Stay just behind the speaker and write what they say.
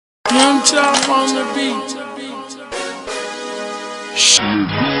Chop on the beat.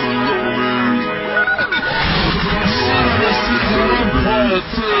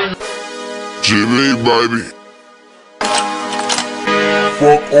 Jimmy, baby.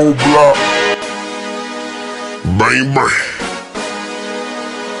 Fuck old block. Bang, bang.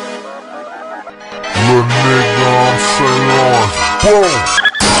 Little nigga, I'm St. Lawrence. Boom.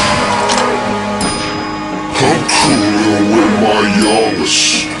 I'm coolin' with my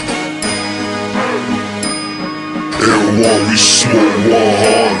youngest. And while we smoke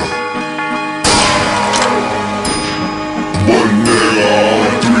 5HUNNA. But nigga,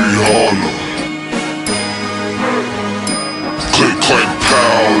 I'm 3HUNNA. Click, clack,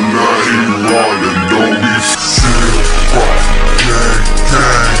 pow, now he running. Don't be shit, fuck, gang,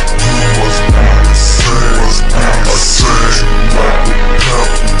 gang. You must be insane, like a pepper.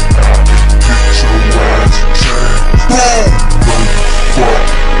 Get your ass jammed. Boom! No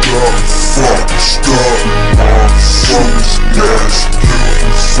fucked up, fucked up. Motherfuckers, gas,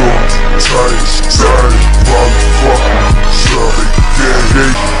 beautiful, so tight, motherfucker, sorry,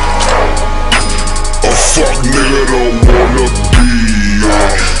 gang. A fuck nigga don't wanna be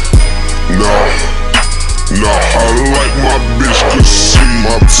nah, I like my bitch to see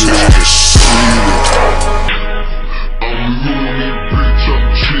my bitch I'm Looney, bitch, I'm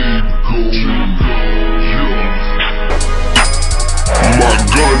cheap, my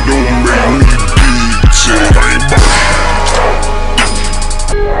gun don't make me beat it.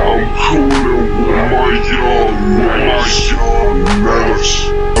 I'm coolin' with my young niggas.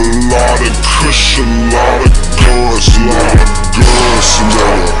 A lot of kush, a lot of guns,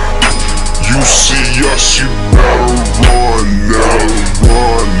 nigga. You see us, you better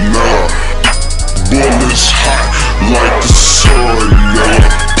run now. Bullets hot like the sun, nigga.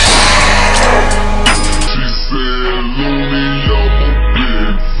 She said, Looney, I'm a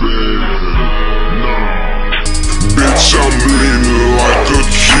big fan. Bitch, I'm leaning like a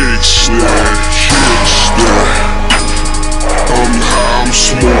kickstand. I'm high, I'm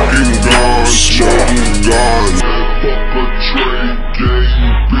smoking guns. Fuck a trade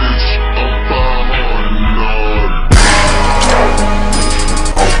game, bitch. I'm 5HUNNA.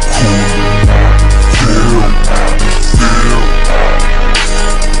 I'm cool, feel.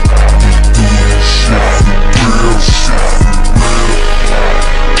 We do this shit for real.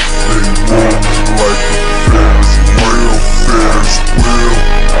 They roll me like a Ferris wheel.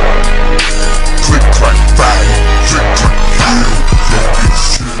 Click, clack, bang, click, clack, feel. Don't get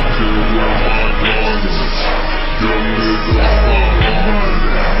shit. Young nigga, 5HUNNA.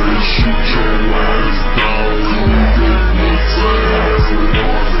 They shoot your ass down when you get what's ass with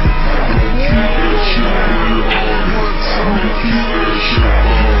on it. Don't keep that shit 3HUNNA. Keep that shit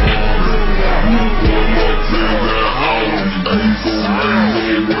 5HUNNA. We pull up in that house, we gon' lay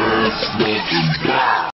your ass fucking by.